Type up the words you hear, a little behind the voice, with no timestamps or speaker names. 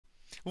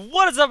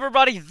What is up,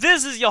 everybody?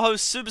 This is your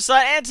host,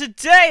 SuperSight, and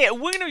today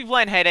we're going to be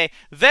playing Hayday.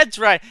 That's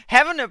right,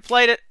 haven't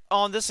played it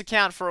on this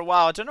account for a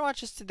while. I don't know why I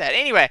just did that.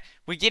 Anyway,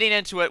 we're getting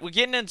into it,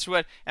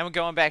 and we're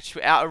going back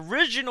to our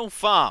original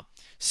farm.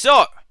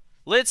 So,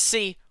 let's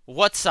see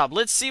what's up.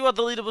 Let's see what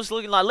the leaderboard's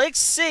looking like. Let's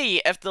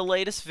see if the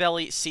latest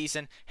Valley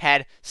season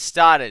had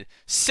started.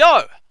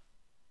 So,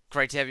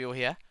 great to have you all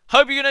here.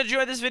 Hope you're going to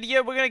enjoy this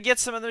video. We're going to get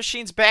some of the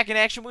machines back in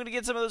action. We're going to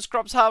get some of those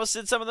crops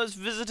harvested, some of those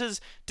visitors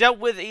dealt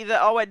with either.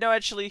 Oh, wait, no,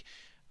 actually,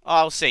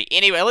 I'll see.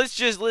 Anyway, let's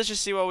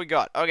just see what we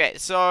got. Okay,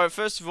 so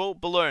first of all,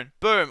 balloon.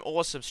 Boom,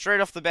 awesome.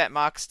 Straight off the bat,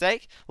 mark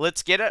stake.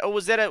 Let's get it. Oh,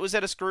 was that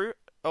a screw?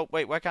 Oh,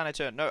 wait, why can't I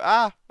turn?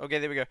 No, okay,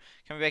 there we go.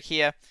 Coming back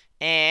here,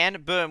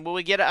 and boom. Will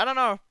we get it? I don't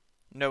know.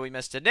 No, we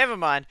missed it. Never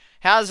mind.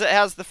 How's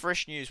the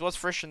fresh news? What's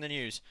fresh in the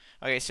news?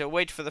 Okay, so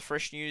wait for the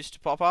fresh news to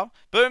pop up.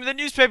 Boom, the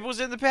newspaper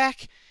was in the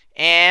pack.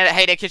 And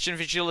Hayday Kitchen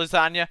Visual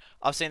Lasagna.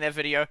 I've seen that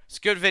video. It's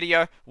a good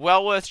video.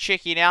 Well worth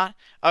checking out.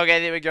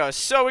 Okay, there we go.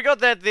 So we got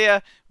that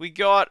there.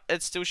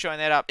 It's still showing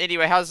that up.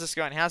 Anyway, how's this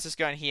going? How's this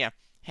going here?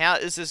 How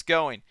is this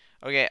going?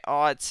 Okay,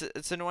 oh,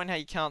 it's annoying how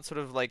you can't sort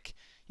of like,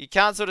 you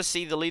can't sort of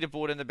see the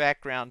leaderboard in the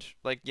background.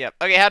 Like, yeah.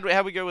 Okay,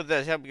 how'd we go with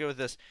this? How'd we go with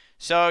this?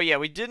 So, yeah,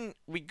 we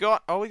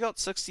got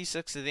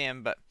 66 of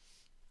them, but,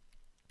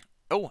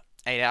 oh,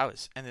 8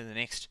 hours. And then the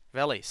next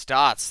valley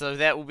starts. So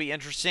that will be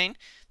interesting.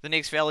 The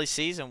next Valley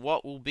season,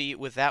 what will be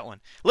with that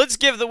one? Let's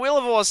give the Wheel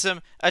of Awesome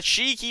a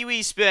cheeky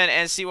wee spin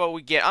and see what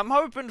we get. I'm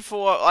hoping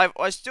for,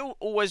 I still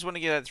always want to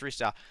get that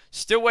 3-star.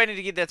 Still waiting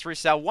to get that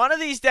 3-star. One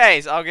of these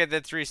days, I'll get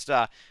that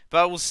 3-star.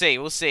 But we'll see,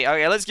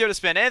 Okay, let's give it a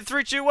spin. And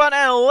 3, 2, 1,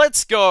 and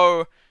let's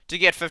go to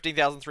get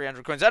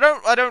 15,300 coins.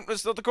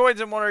 It's not the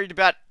coins I'm worried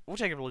about. We'll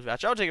take a blue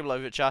voucher. I'll take a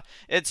blue voucher.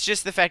 It's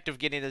just the fact of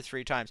getting it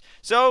 3 times.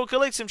 So, we'll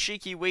collect some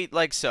cheeky wheat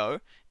like so.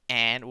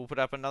 And we'll put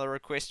up another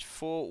request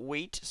for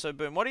wheat. So,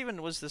 boom. What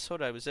even was this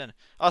hood I was in?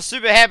 Oh,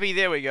 super happy.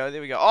 There we go.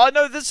 Oh,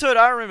 no, this hood.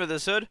 I remember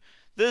this hood.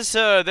 This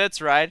hood.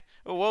 That's right.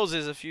 Oh, well,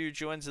 there's a few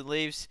joins and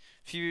leaves.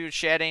 A few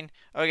chatting.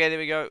 Okay, there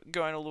we go.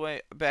 Going all the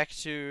way back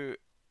to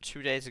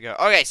 2 days ago.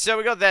 Okay, so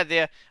we got that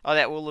there. Oh,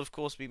 that will, of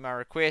course, be my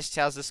request.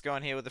 How's this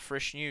going here with the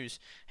fresh news?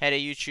 Hey,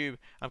 YouTube.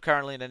 I'm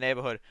currently in the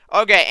neighborhood.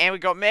 Okay, and we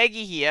got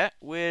Maggie here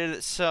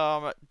with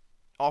some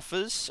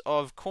offers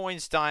of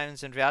coins,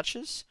 diamonds, and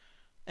vouchers.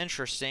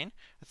 Interesting.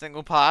 I think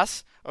we'll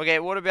pass. Okay,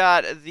 what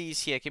about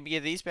these here? Can we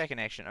get these back in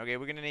action? Okay,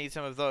 we're going to need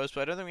some of those,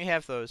 but I don't think we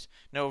have those.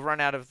 No, we've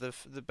run out of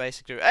the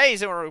basic two. Hey,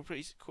 someone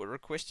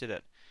requested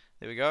it.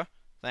 There we go.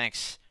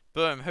 Thanks.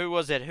 Boom. Who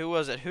was it? Who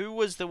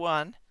was the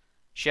one?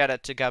 Shout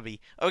out to Gubby.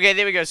 Okay,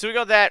 there we go. So we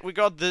got that. We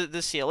got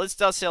this here. Let's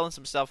start selling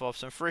some stuff off.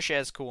 Some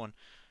fresh-ass corn.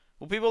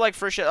 Well, people like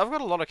fresh-ass... I've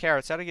got a lot of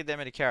carrots. How to get that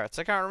many carrots?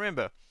 I can't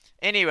remember.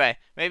 Anyway,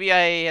 maybe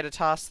I had a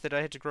task that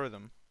I had to grow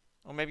them.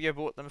 Or maybe I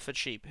bought them for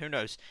cheap. Who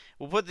knows?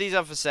 We'll put these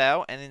up for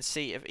sale and then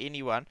see if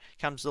anyone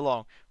comes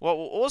along. What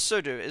we'll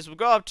also do is we'll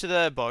go up to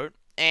the boat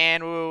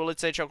and let's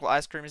say chocolate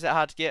ice cream. Is that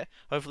hard to get?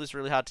 Hopefully it's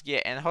really hard to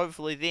get. And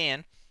hopefully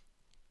then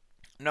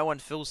no one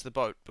fills the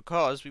boat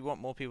because we want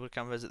more people to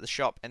come visit the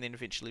shop and then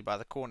eventually buy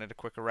the corn at a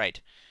quicker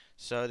rate.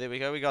 So there we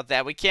go. We got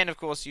that. We can of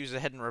course use a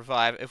hidden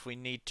revive if we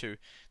need to.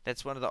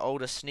 That's one of the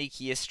older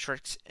sneakiest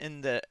tricks in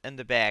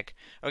the bag.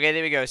 Okay,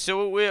 there we go.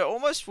 So we've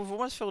almost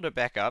filled it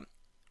back up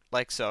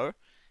like so.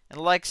 And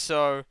like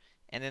so,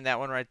 and then that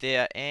one right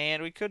there,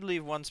 and we could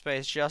leave one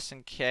space just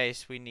in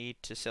case we need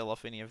to sell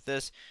off any of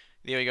this.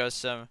 There we go,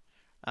 some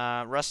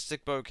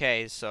rustic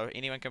bouquets, so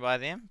anyone can buy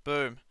them.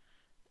 Boom.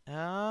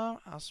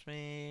 Ask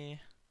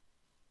me.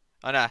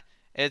 Oh no,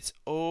 it's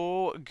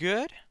all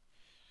good.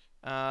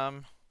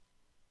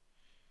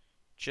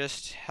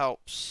 Just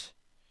helps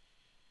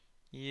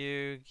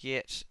you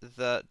get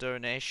the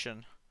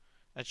donation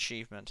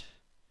achievement.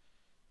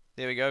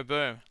 There we go,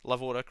 boom.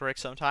 Love autocorrect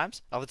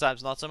sometimes. Other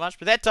times not so much,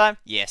 but that time,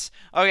 yes.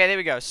 Okay, there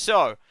we go.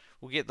 So,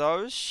 we'll get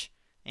those.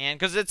 And,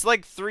 because it's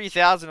like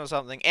 3,000 or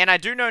something. And I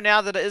do know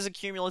now that it is a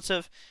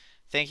cumulative.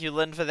 Thank you,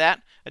 Lynn, for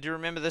that. I do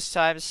remember this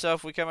time. So,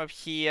 if we come up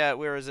here,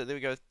 where is it? There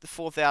we go,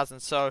 4,000.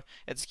 So,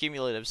 it's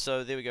cumulative.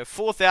 So, there we go.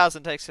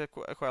 4,000 takes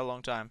quite a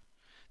long time.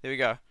 There we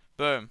go.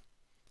 Boom.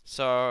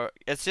 So,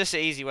 it's just an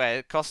easy way.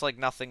 It costs like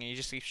nothing, and you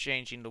just keep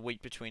exchanging the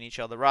wheat between each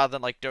other, rather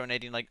than like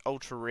donating like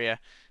ultra rare,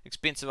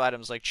 expensive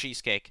items like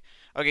cheesecake.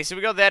 Okay, so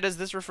we got that. Is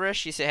this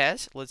refresh? Yes, it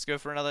has. Let's go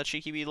for another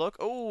cheeky wee look.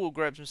 Oh, we'll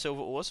grab some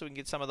silver ore so we can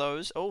get some of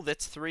those. Oh,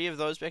 that's 3 of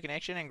those back in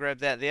action, and grab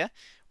that there.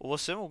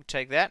 Awesome, we'll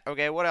take that.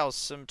 Okay, what else?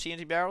 Some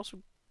TNT barrels?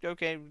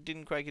 Okay, we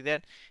didn't quite get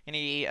that.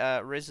 Any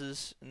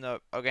reses? No.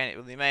 Okay,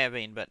 well, they may have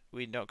been, but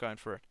we're not going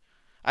for it.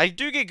 I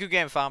do get good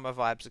game farmer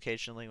vibes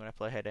occasionally when I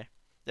play Hayday.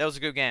 That was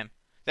a good game.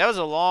 That was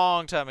a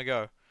long time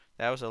ago.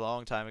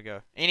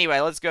 Anyway,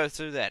 let's go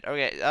through that.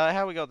 Okay,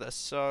 how we got this?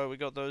 So, we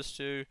got those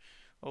two.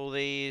 All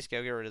these. Okay,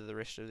 I'll get rid of the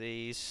rest of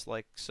these.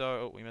 Like so.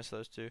 Oh, we missed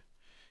those two.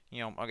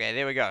 Okay,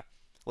 there we go.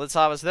 Let's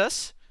harvest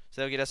this.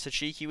 So, that'll get us a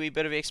cheeky wee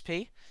bit of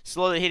XP.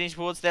 Slowly heading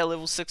towards that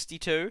level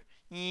 62.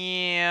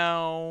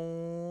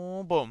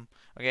 Boom.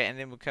 Okay, and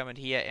then we'll come in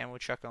here and we'll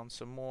chuck on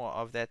some more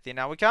of that there.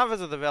 Now, we can't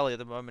visit the valley at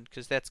the moment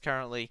because that's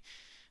currently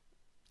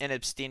in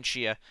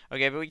absentia.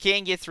 Okay, but we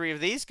can get 3 of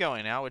these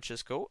going now, which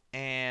is cool.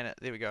 And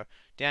there we go.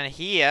 Down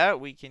here,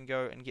 we can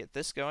go and get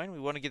this going. We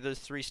want to get those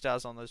 3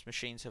 stars on those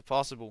machines if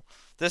possible.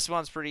 This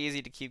one's pretty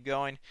easy to keep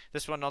going.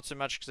 This one not so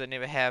much because I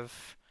never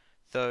have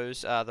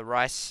those, the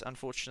rice,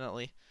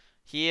 unfortunately.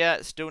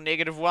 Here, still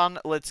 -1.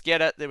 Let's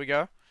get it. There we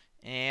go.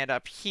 And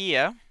up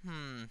here,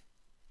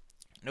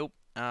 nope.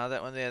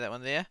 That one there, that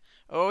one there.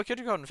 Oh, we could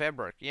have gotten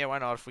fabric. Yeah, why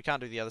not? If we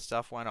can't do the other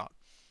stuff, why not?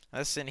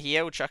 This in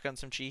here, we'll chuck in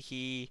some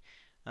cheeky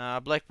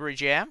blackberry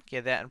jam.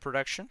 Get that in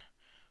production.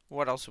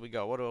 What else have we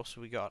got? What else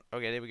have we got?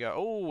 Okay, there we go.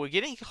 Oh, we're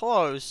getting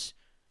close.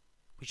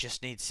 We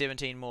just need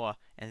 17 more,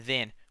 and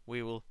then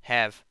we'll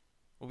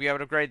be able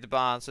to upgrade the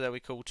barn so that we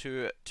call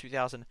to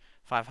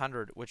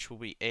 2,500, which will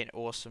be an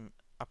awesome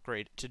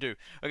upgrade to do.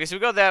 Okay, so we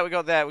got that, we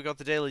got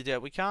the daily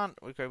dirt.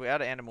 Okay, we're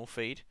out of animal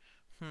feed.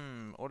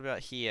 What about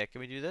here? Can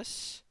we do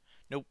this?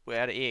 Nope, we're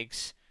out of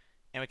eggs.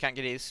 And we can't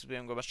get eggs because we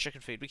haven't got much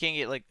chicken feed. We can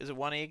get, like, is it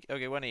 1 egg?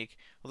 Okay, 1 egg.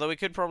 Although we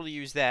could probably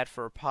use that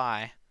for a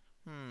pie.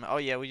 Oh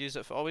yeah, we use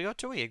it for, oh, we got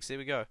 2 eggs. There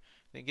we go.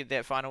 Then get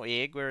that final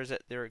egg. Where is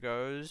it? There it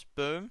goes.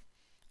 Boom.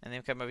 And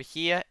then come over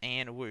here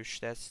and whoosh.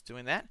 That's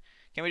doing that.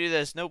 Can we do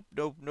this? Nope,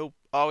 nope, nope.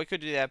 Oh, we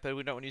could do that, but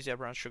we don't want to use that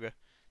brown sugar.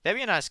 That'd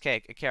be a nice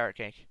cake, a carrot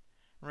cake.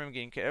 I remember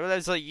getting carrot. Well,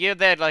 that's like, yeah,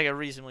 that like a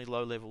reasonably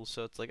low level,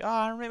 so it's like, oh,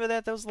 I remember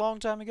that. That was a long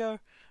time ago.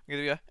 There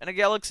we go. In a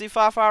galaxy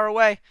far, far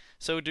away.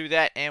 So we'll do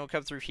that, and we'll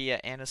come through here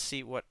and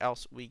see what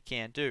else we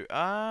can do.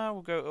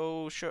 We'll go,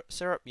 oh, sure,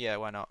 syrup. Yeah,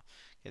 why not?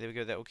 Okay, there we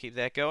go. That will keep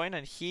that going.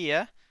 And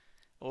here,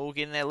 we're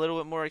getting that little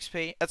bit more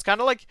XP. It's kind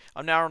of like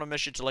I'm now on a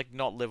mission to, like,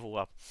 not level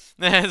up.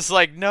 It's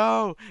like,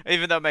 no!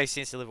 Even though it makes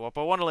sense to level up.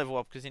 I want to level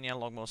up because then you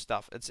unlock more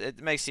stuff.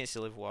 It makes sense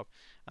to level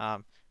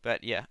up.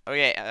 But, yeah.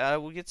 Okay,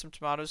 we'll get some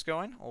tomatoes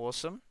going.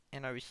 Awesome.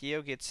 And over here,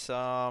 we'll get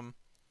some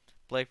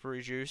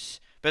blackberry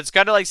juice. But it's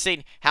kind of like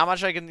seeing how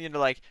much I can, you know,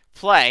 like,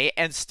 play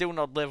and still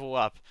not level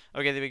up.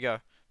 Okay, there we go.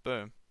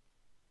 Boom.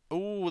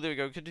 Ooh, there we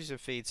go. We could do some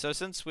feed. So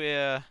since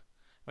we're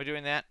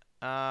doing that,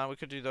 we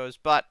could do those.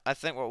 But I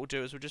think what we'll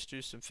do is we'll just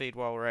do some feed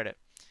while we're at it.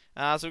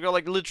 So we've got,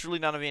 like, literally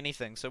none of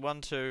anything. So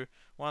 1, 2,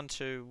 1,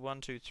 2,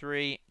 1, 2,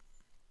 3.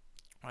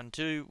 1,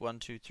 2, 1,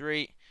 2,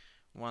 3.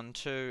 1,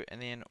 2,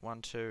 and then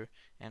 1, 2,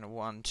 and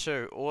 1,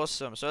 2.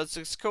 Awesome. So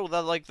it's cool.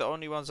 They're like the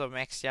only ones I've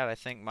maxed out, I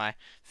think, my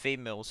feed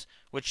mills,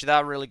 which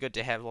they're really good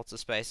to have lots of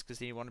space because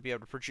then you want to be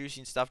able to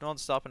producing stuff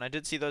non-stop. And I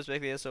did see those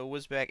back there, so we'll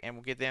whiz back and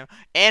we'll get them.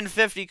 And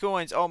 50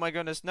 coins. Oh my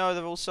goodness. No,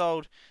 they've all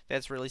sold.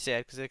 That's really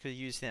sad because I could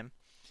use them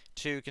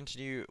to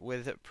continue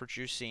with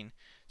producing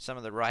some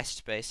of the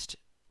rice-based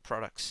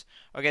products.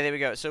 Okay, there we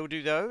go. So we'll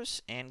do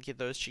those and get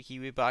those cheeky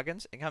wee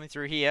bargains. And coming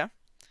through here,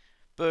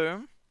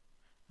 boom.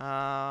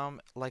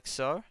 Like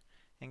so,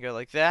 and go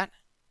like that.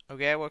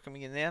 Okay, what can we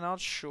get there? Not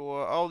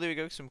sure. Oh, there we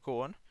go, some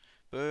corn.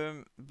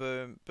 Boom,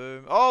 boom,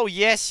 boom. Oh,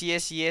 yes,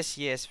 yes, yes,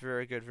 yes.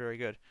 Very good, very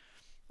good.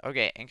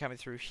 Okay, and coming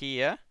through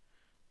here,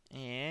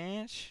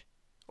 and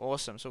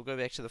awesome. So we'll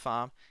go back to the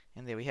farm,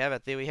 and there we have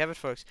it. There we have it,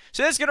 folks.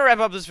 So that's gonna wrap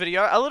up this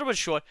video. A little bit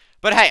short,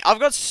 but hey, I've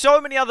got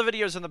so many other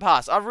videos in the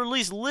past. I've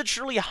released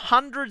literally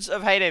hundreds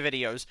of Hayday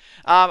videos.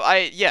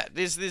 Yeah,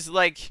 there's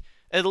like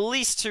at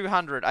least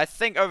 200, I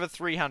think over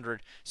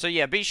 300. So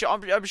yeah, be sure,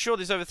 I'm sure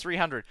there's over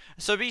 300.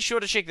 So be sure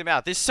to check them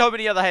out. There's so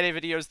many other Hayday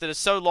videos that are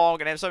so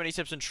long and have so many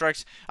tips and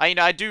tricks.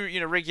 I do,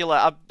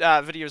 regular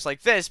videos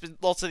like this, but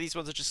lots of these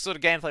ones are just sort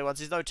of gameplay ones.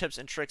 There's no tips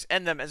and tricks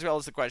in them, as well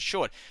as they're quite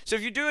short. So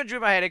if you do enjoy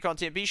my Hayday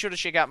content, be sure to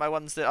check out my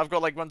ones that, I've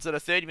got like ones that are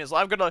 30 minutes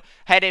long. I've got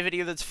a Hayday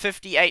video that's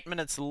 58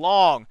 minutes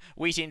long,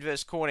 wheating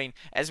versus corning,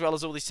 as well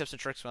as all these tips and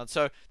tricks ones.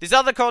 So there's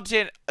other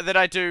content that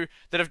I do,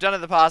 that I've done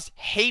in the past,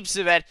 heaps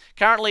of it.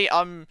 Currently,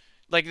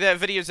 like, the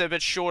videos are a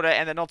bit shorter,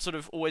 and they're not sort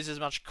of always as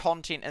much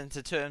content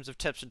into terms of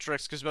tips and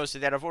tricks, because most of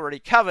that I've already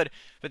covered,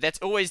 but that's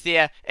always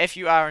there if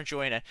you are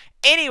enjoying it.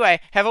 Anyway,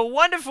 have a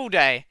wonderful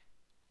day,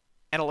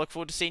 and I look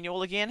forward to seeing you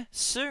all again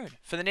soon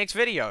for the next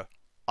video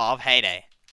of Hayday.